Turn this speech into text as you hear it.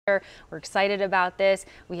We're excited about this.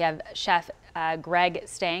 We have Chef Greg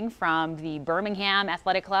Stang from the Birmingham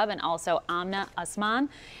Athletic Club and also Amna Usman,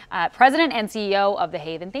 President and CEO of the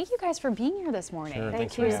Haven. Thank you guys for being here this morning. Sure,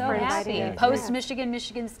 Thank you. So happy.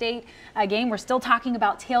 Post-Michigan State game, we're still talking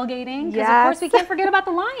about tailgating because yes. of course we can't forget about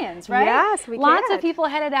the Lions, right? Yes, we Lots can't. of people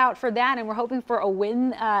headed out for that and we're hoping for a win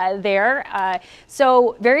there.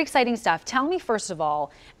 So very exciting stuff. Tell me first of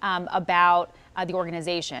all about the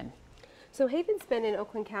organization. So Haven's been in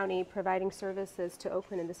Oakland County providing services to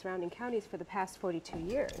Oakland and the surrounding counties for the past 42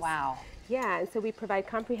 years. Wow. Yeah, and so we provide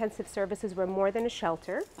comprehensive services. We're more than a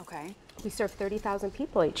shelter. Okay. We serve 30,000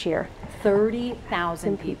 people each year.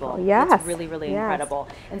 30,000 people. Yes. That's really, really incredible.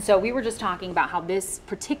 And so we were just talking about how this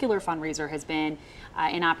particular fundraiser has been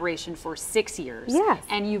in operation for 6 years. Yes.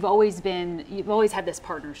 And you've always had this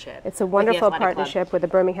partnership. It's a wonderful partnership with the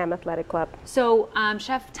Birmingham Athletic Club. So,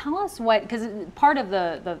 Chef, tell us what, because part of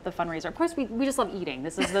the fundraiser, of course, we just love eating.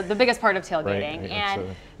 This is the biggest part of tailgating. Right, and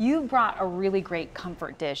absolutely. you brought a really great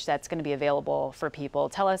comfort dish that's going to be available for people.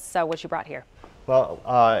 Tell us what you brought here. Well,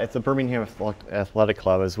 at the Birmingham Athletic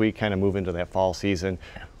Club, as we kind of move into that fall season,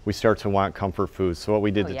 we start to want comfort food. So what we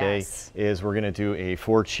did today is we're going to do a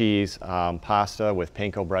 4-cheese pasta with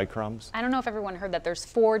panko breadcrumbs. I don't know if everyone heard that. There's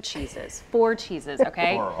 4 cheeses. 4 cheeses,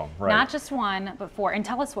 okay? 4 of them, right. Not just one, but 4. And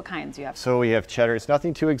tell us what kinds you have. So we have cheddar. It's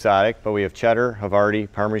nothing too exotic, but we have cheddar,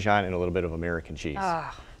 Havarti, Parmesan, and a little bit of American cheese.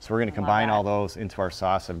 Oh, so we're going to combine all those into our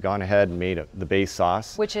sauce. I've gone ahead and made the base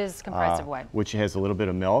sauce. Which is comprised of what? Which has a little bit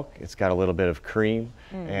of milk. It's got a little bit of cream,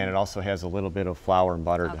 and it also has a little bit of flour and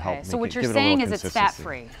butter to help make so what you're give saying it a is little it's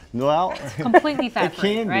fat-free. Well, Completely fat-free,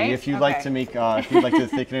 it can right? be. If you'd like to make, if you'd like to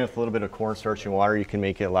thicken it with a little bit of cornstarch and water, you can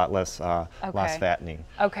make it a lot less less fattening.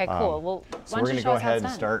 Okay, cool. Well, so we're going to go ahead and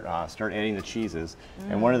start adding the cheeses.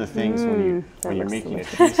 And one of the things when you're making a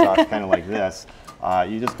cheese sauce kind of like this,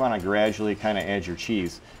 you just want to gradually kind of add your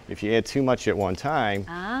cheese. If you add too much at one time,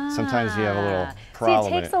 sometimes you have a little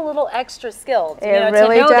problem. See, it takes a little extra skill It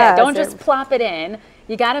really to know that. does. Don't just plop it in.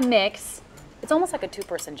 You got to mix. It's almost like a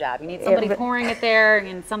 2-person job. You need somebody pouring it there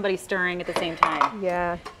and somebody stirring at the same time.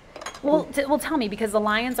 Yeah. Well, tell me, because the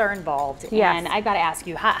Lions are involved, and I've got to ask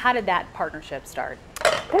you, how did that partnership start?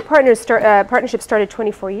 That partnership started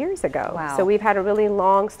 24 years ago. Wow. So we've had a really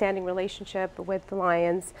long-standing relationship with the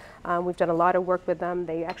Lions. We've done a lot of work with them.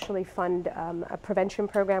 They actually fund a prevention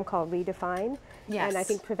program called Redefine. Yes. And I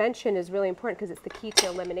think prevention is really important because it's the key to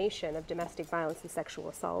elimination of domestic violence and sexual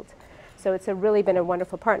assault. So it's really been a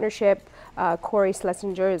wonderful partnership. Corey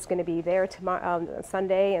Schlesinger is going to be there tomorrow,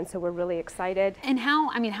 Sunday, and so we're really excited. And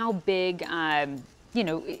how big,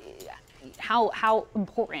 how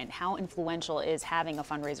important, how influential is having a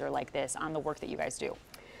fundraiser like this on the work that you guys do?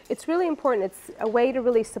 It's really important. It's a way to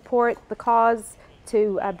really support the cause,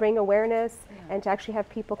 to bring awareness, and to actually have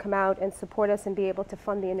people come out and support us and be able to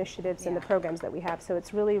fund the initiatives and the programs that we have. So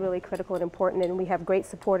it's really, really critical and important, and we have great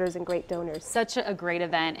supporters and great donors. Such a great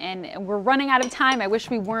event, and we're running out of time. I wish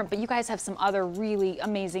we weren't, but you guys have some other really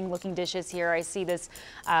amazing looking dishes here. I see this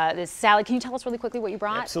this salad. Can you tell us really quickly what you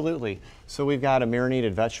brought? Absolutely. So we've got a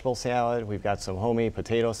marinated vegetable salad, we've got some homemade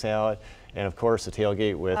potato salad, and of course the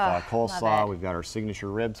tailgate with coleslaw. We've got our signature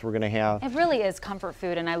ribs we're going to have. It really is comfort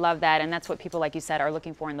food, and I love that, and that's what people, like you said, are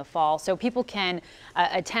looking for in the fall. So people can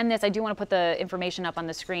attend this. I do want to put the information up on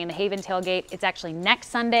the screen. The Haven Tailgate, it's actually next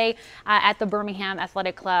Sunday at the Birmingham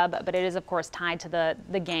Athletic Club, but it is, of course, tied to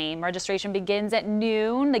the game. Registration begins at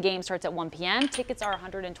noon. The game starts at 1 p.m. Tickets are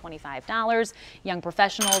 $125. Young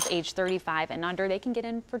professionals age 35 and under, they can get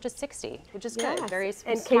in for just $60, which is good. Very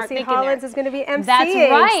smart and Casey thinking Hollins there. is going to be emceeing, That's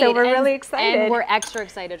right. so we're really excited. And we're extra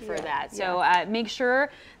excited for that. So make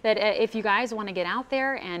sure that if you guys want to get out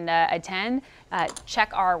there and attend,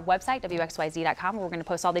 check our website, WXYZ.com, where we're going to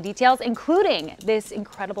post all the details, including this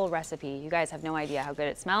incredible recipe. You guys have no idea how good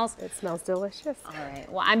it smells. It smells delicious. All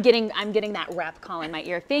right. Well, I'm getting that rap call in my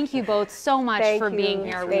ear. Thank you both so much for being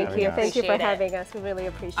here. Thank you. Thank you for having having us. We really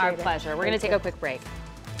appreciate it. Our pleasure. We're going to take a quick break.